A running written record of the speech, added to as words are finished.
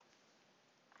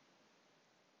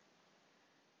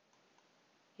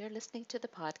You're listening to the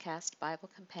podcast Bible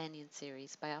Companion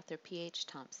Series by author P.H.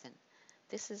 Thompson.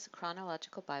 This is a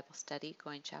chronological Bible study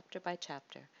going chapter by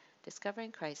chapter,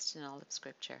 discovering Christ in all of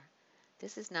Scripture.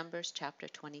 This is Numbers chapter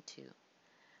 22.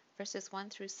 Verses 1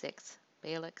 through 6,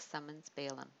 Balak summons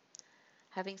Balaam.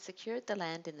 Having secured the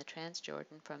land in the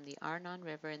Transjordan from the Arnon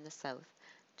River in the south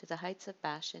to the heights of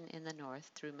Bashan in the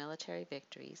north through military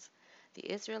victories, the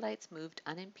Israelites moved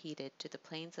unimpeded to the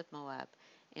plains of Moab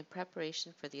in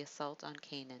preparation for the assault on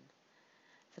Canaan.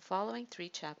 The following 3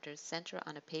 chapters center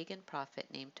on a pagan prophet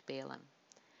named Balaam.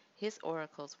 His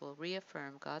oracles will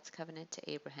reaffirm God's covenant to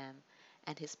Abraham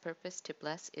and his purpose to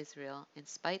bless Israel in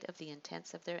spite of the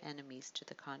intents of their enemies to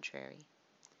the contrary.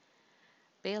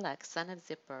 Balak, son of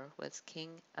Zippor, was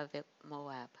king of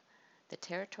Moab. The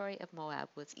territory of Moab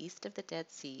was east of the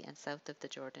Dead Sea and south of the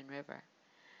Jordan River.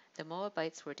 The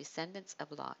Moabites were descendants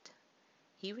of Lot.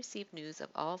 He received news of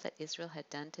all that Israel had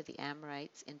done to the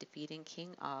Amorites in defeating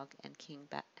King Og and King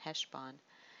Heshbon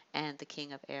and the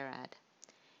king of Arad.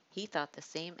 He thought the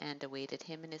same end awaited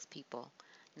him and his people,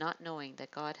 not knowing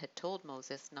that God had told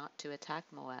Moses not to attack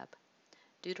Moab.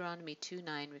 Deuteronomy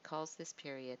 2:9 recalls this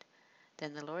period.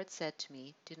 Then the Lord said to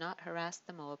me, "Do not harass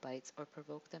the Moabites or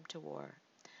provoke them to war,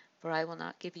 for I will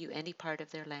not give you any part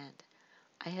of their land.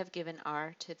 I have given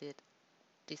Ar to the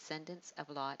descendants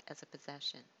of Lot as a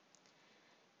possession."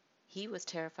 He was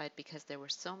terrified because there were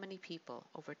so many people,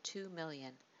 over 2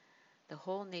 million. The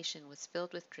whole nation was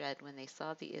filled with dread when they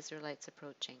saw the Israelites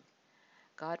approaching.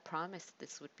 God promised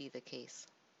this would be the case.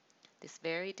 "This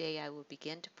very day I will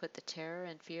begin to put the terror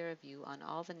and fear of you on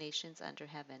all the nations under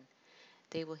heaven.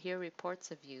 They will hear reports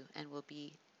of you and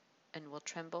will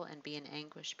tremble and be in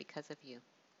anguish because of you."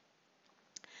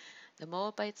 The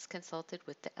Moabites consulted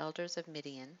with the elders of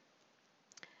Midian,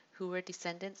 who were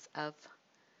descendants of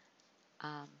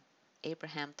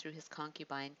Abraham through his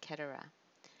concubine Keturah,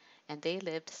 and they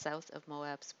lived south of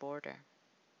Moab's border.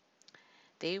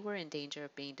 They were in danger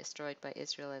of being destroyed by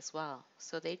Israel as well,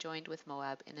 so they joined with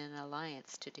Moab in an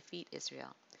alliance to defeat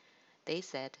Israel. They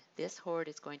said, "This horde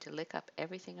is going to lick up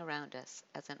everything around us,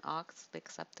 as an ox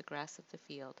licks up the grass of the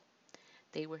field."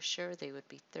 They were sure they would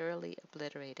be thoroughly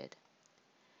obliterated.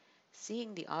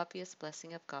 Seeing the obvious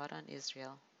blessing of God on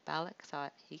Israel, Balak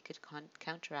thought he could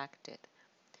counteract it.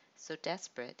 So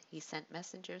desperate, he sent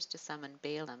messengers to summon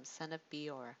Balaam, son of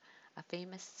Beor, a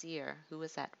famous seer who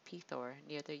was at Pethor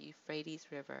near the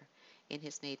Euphrates River in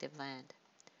his native land.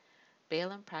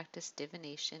 Balaam practiced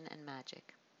divination and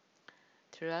magic.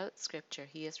 Throughout Scripture,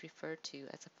 he is referred to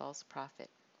as a false prophet.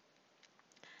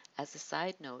 As a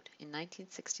side note, in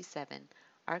 1967,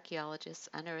 archaeologists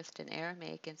unearthed an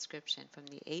Aramaic inscription from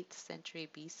the 8th century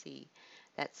BC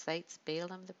that cites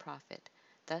Balaam the prophet,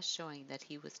 thus showing that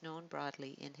he was known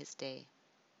broadly in his day.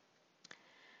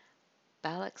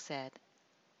 Balak said,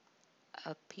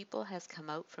 "A people has come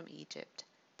out from Egypt.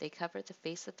 They cover the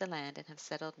face of the land and have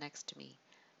settled next to me.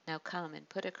 Now come and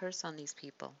put a curse on these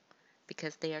people,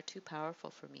 because they are too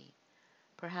powerful for me.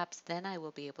 Perhaps then I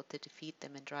will be able to defeat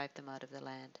them and drive them out of the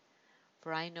land.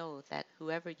 For I know that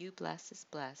whoever you bless is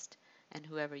blessed, and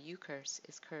whoever you curse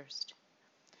is cursed."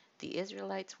 The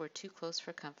Israelites were too close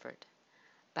for comfort.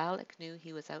 Balak knew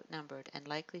he was outnumbered and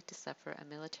likely to suffer a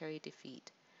military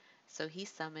defeat, so he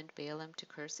summoned Balaam to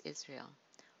curse Israel,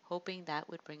 hoping that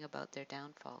would bring about their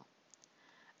downfall.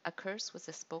 A curse was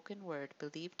a spoken word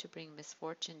believed to bring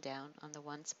misfortune down on the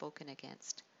one spoken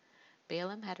against.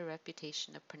 Balaam had a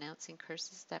reputation of pronouncing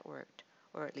curses that worked,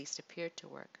 or at least appeared to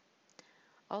work.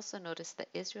 Also notice that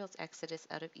Israel's exodus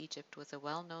out of Egypt was a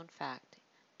well-known fact,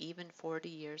 even 40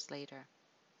 years later.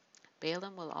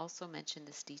 Balaam will also mention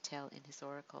this detail in his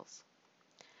oracles.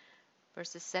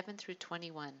 Verses 7 through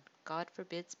 21, God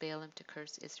forbids Balaam to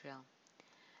curse Israel.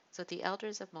 So the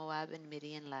elders of Moab and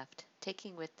Midian left,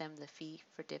 taking with them the fee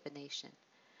for divination.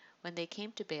 When they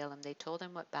came to Balaam, they told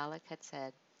him what Balak had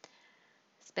said.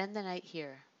 "Spend the night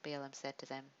here," Balaam said to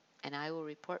them, "and I will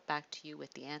report back to you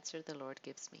with the answer the Lord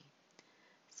gives me."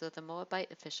 So the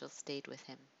Moabite officials stayed with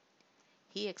him.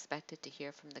 He expected to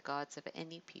hear from the gods of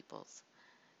any peoples.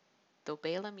 Though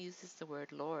Balaam uses the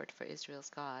word Lord for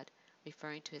Israel's God,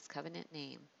 referring to his covenant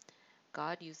name,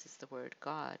 God uses the word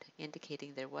God,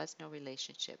 indicating there was no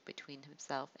relationship between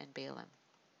himself and Balaam.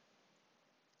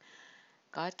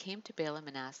 God came to Balaam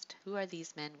and asked, "Who are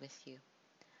these men with you?"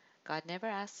 God never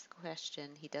asks a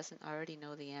question he doesn't already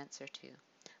know the answer to,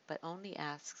 but only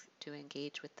asks to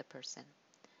engage with the person.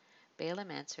 Balaam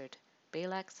answered,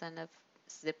 "Balak, son of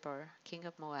Zippor, king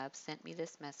of Moab, sent me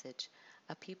this message.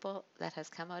 A people that has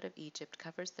come out of Egypt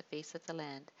covers the face of the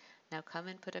land. Now come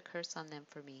and put a curse on them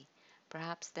for me.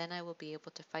 Perhaps then I will be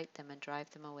able to fight them and drive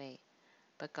them away."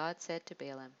 But God said to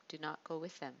Balaam, "Do not go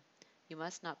with them. You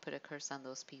must not put a curse on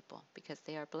those people, because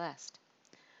they are blessed."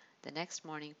 The next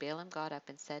morning Balaam got up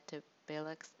and said to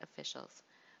Balak's officials,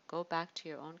 "Go back to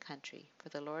your own country, for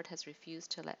the Lord has refused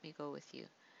to let me go with you."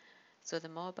 So the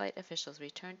Moabite officials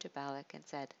returned to Balak and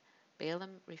said,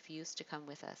 "Balaam refused to come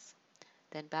with us."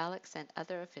 Then Balak sent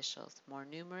other officials, more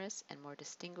numerous and more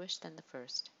distinguished than the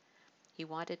first. He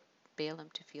wanted Balaam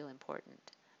to feel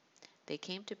important. They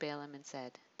came to Balaam and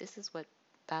said, "This is what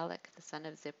Balak the son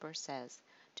of Zippor says: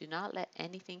 Do not let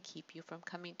anything keep you from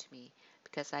coming to me,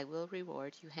 because I will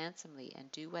reward you handsomely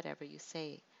and do whatever you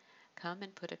say. Come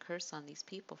and put a curse on these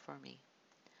people for me."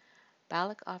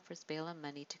 Balak offers Balaam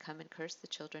money to come and curse the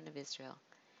children of Israel.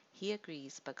 He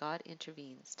agrees, but God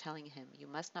intervenes, telling him, "You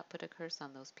must not put a curse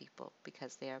on those people,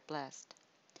 because they are blessed."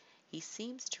 He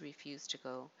seems to refuse to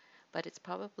go, but it's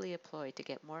probably a ploy to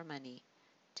get more money,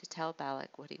 to tell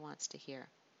Balak what he wants to hear.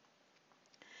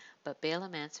 But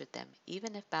Balaam answered them,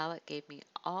 "Even if Balak gave me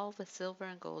all the silver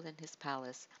and gold in his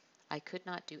palace, I could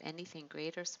not do anything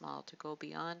great or small to go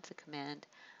beyond the command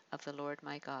of the Lord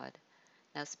my God.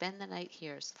 Now spend the night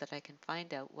here so that I can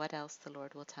find out what else the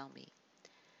Lord will tell me."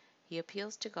 He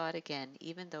appeals to God again,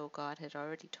 even though God had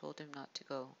already told him not to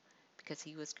go, because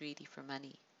he was greedy for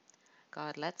money.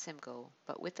 God lets him go,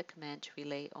 but with the command to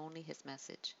relay only his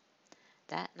message.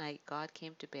 That night God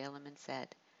came to Balaam and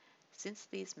said, "Since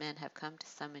these men have come to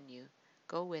summon you,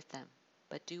 go with them,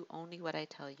 but do only what I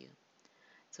tell you."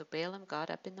 So Balaam got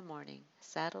up in the morning,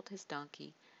 saddled his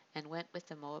donkey, and went with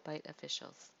the Moabite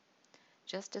officials.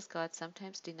 Just as God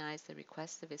sometimes denies the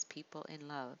requests of his people in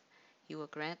love, he will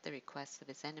grant the requests of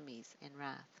his enemies in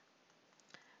wrath.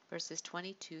 Verses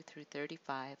 22 through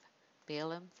 35,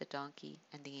 Balaam, the donkey,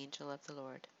 and the angel of the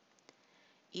Lord.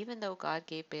 Even though God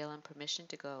gave Balaam permission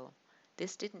to go,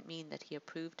 this didn't mean that he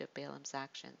approved of Balaam's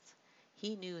actions.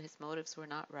 He knew his motives were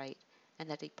not right, and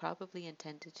that he probably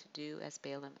intended to do as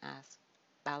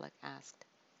Balak asked.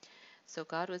 So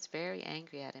God was very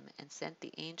angry at him and sent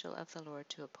the angel of the Lord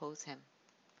to oppose him.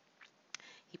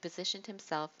 He positioned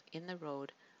himself in the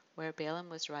road where Balaam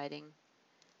was riding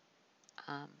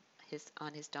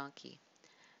on his donkey.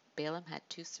 Balaam had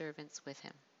 2 servants with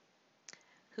him.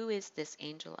 Who is this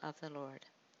angel of the Lord?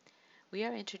 We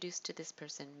are introduced to this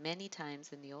person many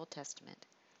times in the Old Testament.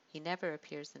 He never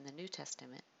appears in the New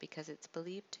Testament because it's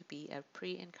believed to be a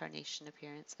pre-incarnation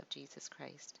appearance of Jesus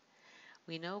Christ.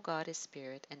 We know God is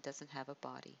spirit and doesn't have a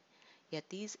body. Yet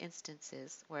these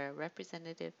instances where a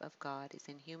representative of God is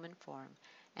in human form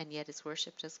and yet is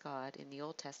worshipped as God in the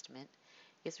Old Testament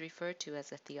is referred to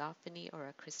as a theophany or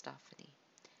a Christophany.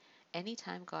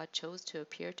 Anytime God chose to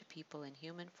appear to people in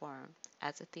human form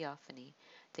as a theophany,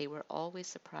 they were always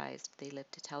surprised they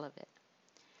lived to tell of it.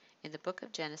 In the book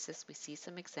of Genesis we see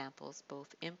some examples,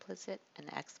 both implicit and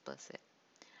explicit.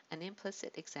 An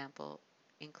implicit example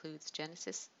includes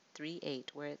Genesis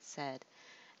 3:8, where it said,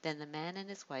 "Then the man and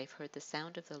his wife heard the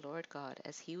sound of the Lord God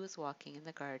as he was walking in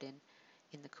the garden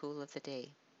in the cool of the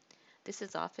day." This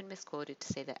is often misquoted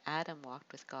to say that Adam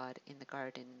walked with God in the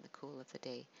garden in the cool of the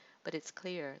day, but it's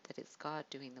clear that it's God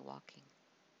doing the walking.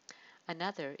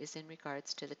 Another is in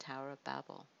regards to the Tower of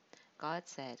Babel. God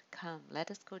said, "Come,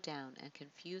 let us go down and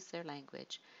confuse their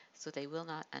language, so they will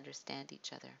not understand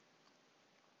each other."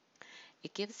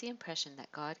 It gives the impression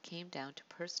that God came down to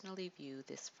personally view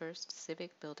this first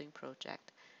civic building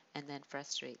project and then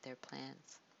frustrate their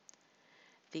plans.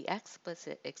 The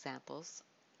explicit examples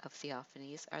of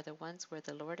theophanies are the ones where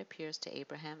the Lord appears to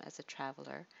Abraham as a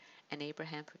traveler, and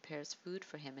Abraham prepares food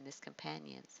for him and his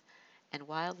companions, and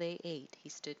while they ate, he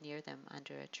stood near them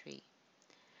under a tree.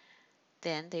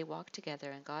 Then they walk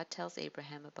together, and God tells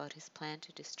Abraham about his plan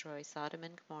to destroy Sodom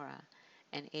and Gomorrah,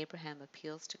 and Abraham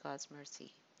appeals to God's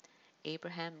mercy.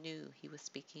 Abraham knew he was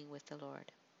speaking with the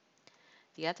Lord.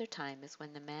 The other time is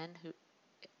when the man who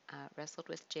wrestled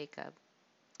with Jacob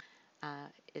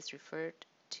is referred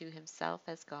to himself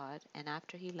as God, and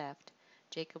after he left,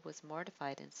 Jacob was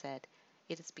mortified and said,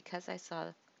 "It is because I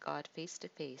saw God face to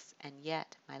face, and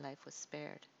yet my life was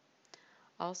spared."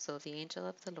 Also, the angel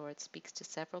of the Lord speaks to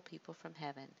several people from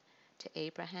heaven, to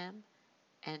Abraham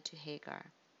and to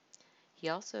Hagar. He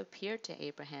also appeared to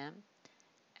Abraham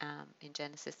in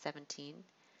Genesis 17,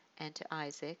 and to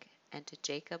Isaac, and to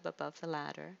Jacob above the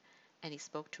ladder, and he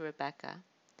spoke to Rebekah.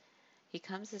 He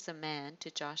comes as a man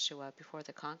to Joshua before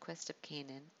the conquest of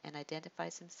Canaan and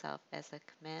identifies himself as the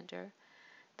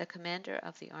commander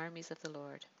of the armies of the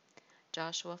Lord.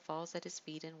 Joshua falls at his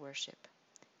feet in worship.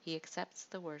 He accepts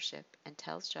the worship and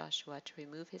tells Joshua to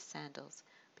remove his sandals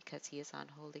because he is on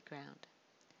holy ground.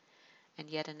 And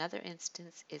yet another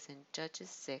instance is in Judges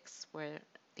 6, where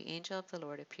the angel of the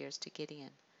Lord appears to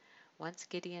Gideon. Once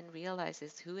Gideon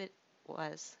realizes who it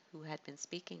was who had been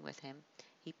speaking with him,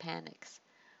 he panics.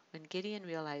 When Gideon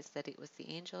realized that it was the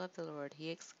angel of the Lord, he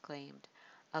exclaimed,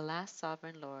 "Alas,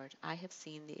 sovereign Lord, I have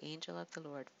seen the angel of the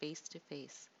Lord face to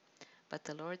face." But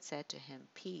the Lord said to him,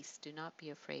 "Peace, do not be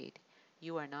afraid.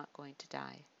 You are not going to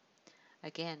die."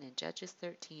 Again, in Judges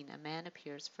 13, a man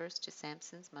appears first to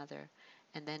Samson's mother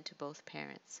and then to both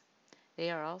parents. They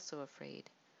are also afraid.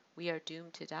 "We are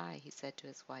doomed to die," he said to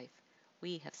his wife.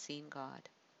 "We have seen God."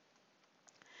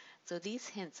 So these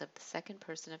hints of the second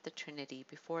person of the Trinity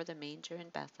before the manger in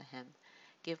Bethlehem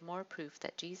give more proof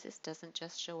that Jesus doesn't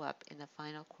just show up in the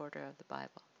final quarter of the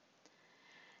Bible.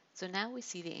 So now we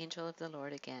see the angel of the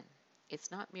Lord again.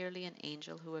 It's not merely an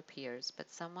angel who appears,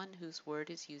 but someone whose word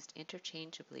is used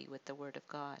interchangeably with the word of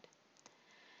God.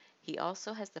 He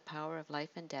also has the power of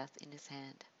life and death in his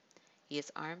hand. He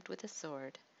is armed with a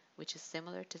sword, which is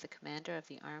similar to the commander of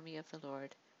the army of the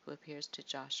Lord who appears to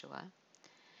Joshua.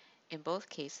 In both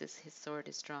cases, his sword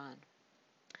is drawn.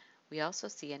 We also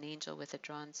see an angel with a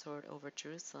drawn sword over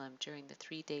Jerusalem during the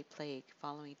 3-day plague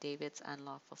following David's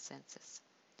unlawful census.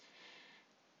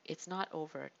 It's not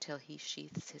over till he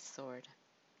sheaths his sword.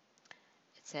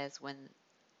 It says, "When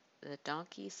the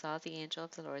donkey saw the angel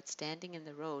of the Lord standing in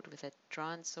the road with a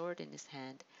drawn sword in his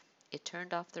hand, it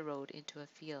turned off the road into a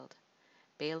field.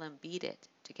 Balaam beat it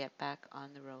to get back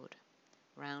on the road."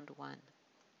 Round 1.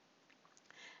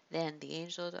 Then the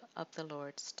angel of the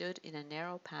Lord stood in a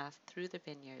narrow path through the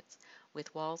vineyards,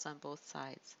 with walls on both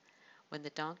sides. When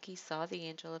the donkey saw the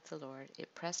angel of the Lord,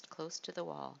 it pressed close to the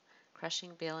wall,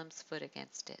 crushing Balaam's foot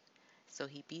against it. So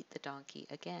he beat the donkey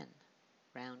again.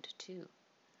 Round 2.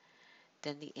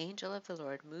 Then the angel of the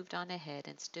Lord moved on ahead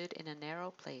and stood in a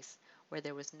narrow place where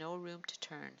there was no room to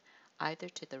turn, either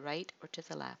to the right or to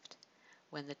the left.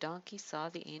 When the donkey saw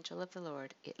the angel of the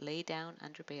Lord, it lay down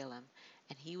under Balaam,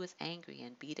 and he was angry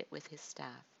and beat it with his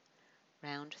staff.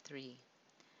 Round 3.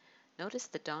 Notice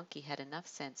the donkey had enough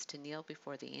sense to kneel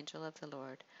before the angel of the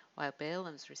Lord, while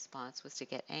Balaam's response was to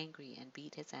get angry and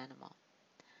beat his animal.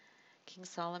 King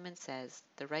Solomon says,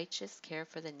 "The righteous care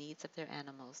for the needs of their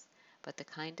animals, but the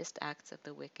kindest acts of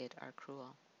the wicked are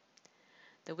cruel."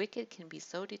 The wicked can be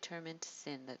so determined to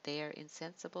sin that they are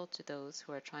insensible to those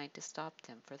who are trying to stop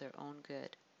them for their own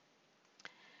good.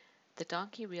 The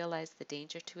donkey realized the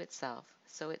danger to itself,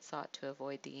 so it sought to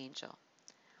avoid the angel.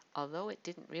 Although it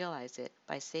didn't realize it,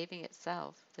 by saving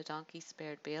itself, the donkey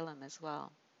spared Balaam as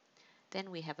well.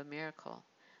 Then we have a miracle.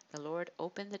 The Lord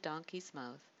opened the donkey's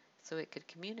mouth so it could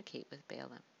communicate with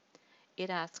Balaam. It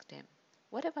asked him,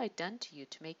 "What have I done to you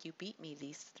to make you beat me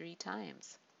these 3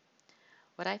 times?"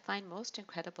 What I find most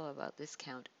incredible about this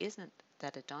count isn't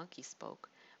that a donkey spoke,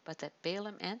 but that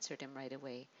Balaam answered him right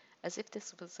away, as if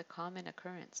this was a common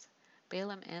occurrence.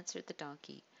 Balaam answered the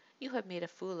donkey, "You have made a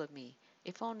fool of me.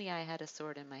 If only I had a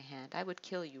sword in my hand, I would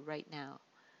kill you right now."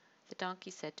 The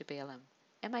donkey said to Balaam,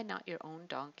 "Am I not your own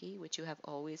donkey, which you have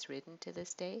always ridden to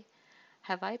this day?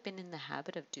 Have I been in the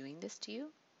habit of doing this to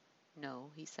you?"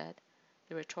 "No," he said.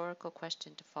 The rhetorical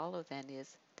question to follow then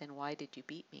is, "Then why did you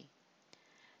beat me?"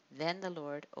 Then the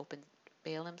Lord opened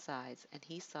Balaam's eyes, and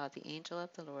he saw the angel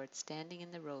of the Lord standing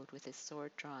in the road with his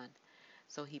sword drawn.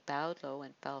 So he bowed low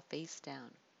and fell face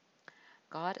down.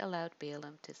 God allowed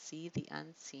Balaam to see the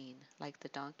unseen, like the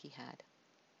donkey had.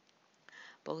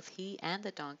 Both he and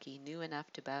the donkey knew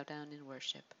enough to bow down in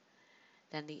worship.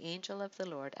 Then the angel of the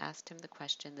Lord asked him the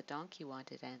question the donkey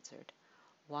wanted answered.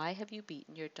 "Why have you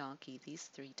beaten your donkey these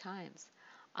 3 times?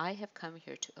 I have come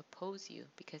here to oppose you,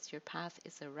 because your path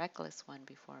is a reckless one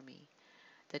before me.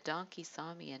 The donkey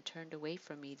saw me and turned away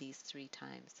from me these 3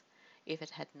 times. If it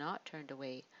had not turned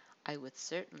away, I would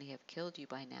certainly have killed you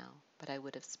by now, but I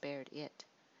would have spared it."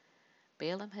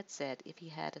 Balaam had said if he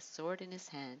had a sword in his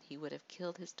hand, he would have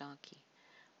killed his donkey.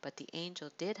 But the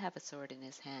angel did have a sword in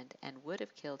his hand and would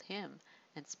have killed him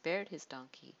and spared his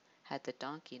donkey had the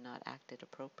donkey not acted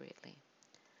appropriately.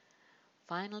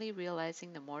 Finally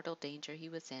realizing the mortal danger he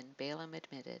was in, Balaam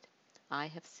admitted, "I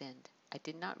have sinned. I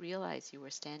did not realize you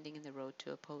were standing in the road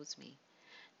to oppose me.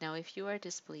 Now if you are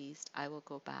displeased, I will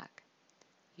go back."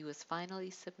 He was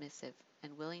finally submissive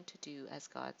and willing to do as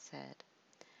God said.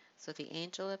 So the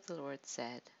angel of the Lord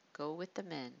said, "Go with the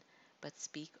men, but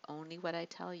speak only what I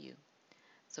tell you."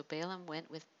 So Balaam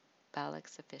went with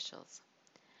Balak's officials.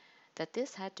 That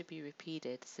this had to be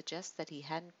repeated suggests that he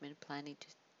hadn't been planning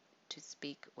to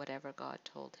speak whatever God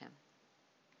told him.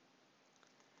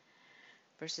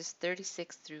 Verses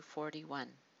 36 through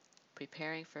 41,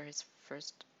 preparing for his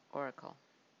first oracle.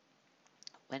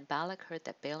 When Balak heard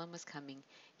that Balaam was coming,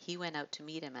 he went out to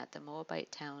meet him at the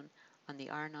Moabite town on the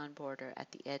Arnon border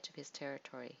at the edge of his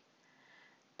territory.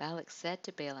 Balak said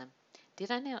to Balaam,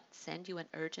 "Did I not send you an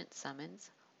urgent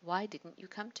summons? Why didn't you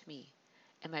come to me?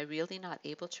 Am I really not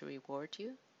able to reward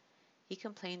you?" He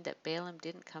complained that Balaam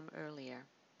didn't come earlier.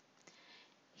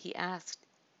 He asked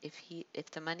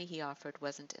if the money he offered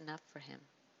wasn't enough for him.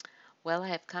 "Well, I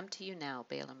have come to you now,"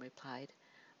 Balaam replied,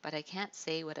 "but I can't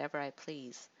say whatever I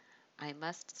please. I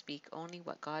must speak only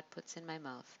what God puts in my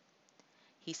mouth."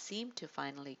 He seemed to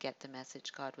finally get the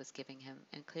message God was giving him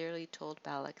and clearly told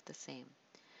Balak the same.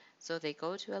 So they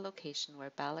go to a location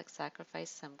where Balak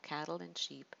sacrificed some cattle and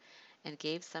sheep and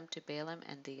gave some to Balaam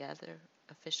and the other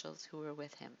officials who were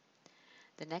with him.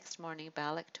 The next morning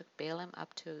Balak took Balaam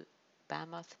up to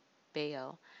Bamoth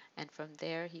Baal, and from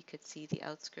there he could see the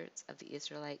outskirts of the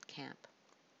Israelite camp.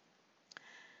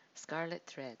 Scarlet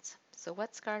Threads. So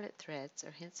what scarlet threads, or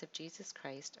hints of Jesus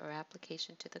Christ, or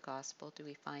application to the gospel, do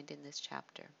we find in this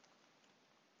chapter?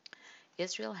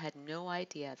 Israel had no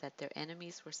idea that their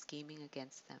enemies were scheming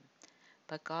against them,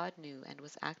 but God knew and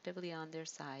was actively on their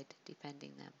side,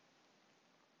 defending them.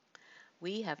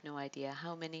 We have no idea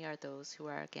how many are those who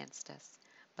are against us,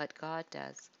 but God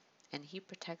does, and He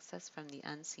protects us from the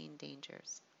unseen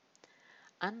dangers.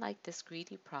 Unlike this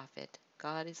greedy prophet,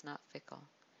 God is not fickle.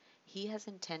 He has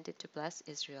intended to bless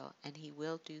Israel, and He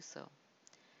will do so.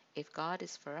 If God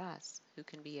is for us, who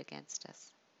can be against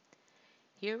us?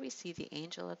 Here we see the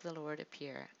angel of the Lord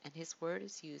appear, and his word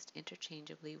is used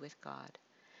interchangeably with God.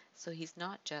 So he's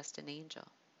not just an angel.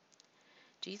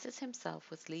 Jesus himself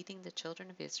was leading the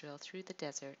children of Israel through the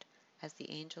desert as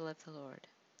the angel of the Lord.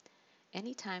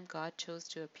 Any time God chose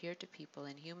to appear to people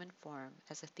in human form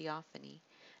as a theophany,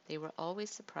 they were always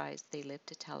surprised they lived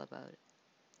to tell about it.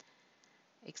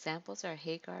 Examples are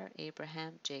Hagar,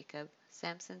 Abraham, Jacob,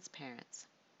 Samson's parents.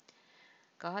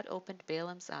 God opened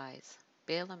Balaam's eyes.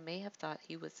 Balaam may have thought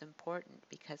he was important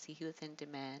because he was in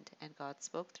demand and God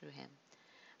spoke through him.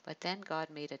 But then God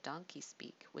made a donkey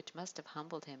speak, which must have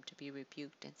humbled him to be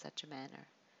rebuked in such a manner.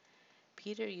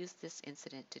 Peter used this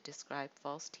incident to describe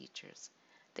false teachers.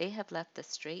 They have left the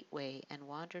straight way and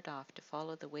wandered off to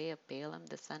follow the way of Balaam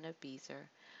the son of Bezer,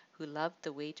 who loved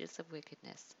the wages of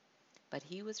wickedness. But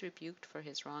he was rebuked for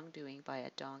his wrongdoing by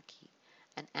a donkey,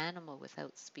 an animal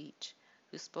without speech,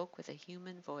 who spoke with a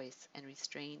human voice and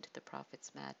restrained the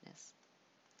prophet's madness.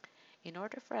 In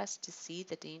order for us to see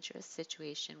the dangerous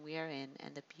situation we are in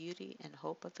and the beauty and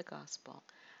hope of the gospel,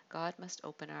 God must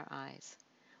open our eyes.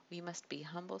 We must be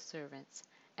humble servants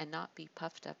and not be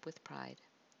puffed up with pride.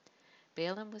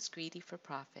 Balaam was greedy for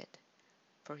profit,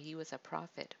 for he was a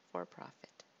prophet for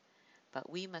profit. But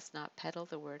we must not peddle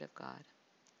the word of God.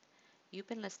 You've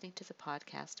been listening to the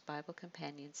podcast Bible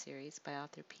Companion series by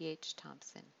author P.H.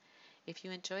 Thompson. If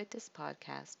you enjoyed this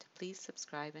podcast, please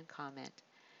subscribe and comment.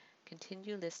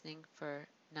 Continue listening for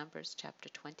Numbers chapter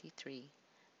 23.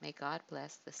 May God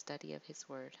bless the study of His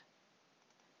Word.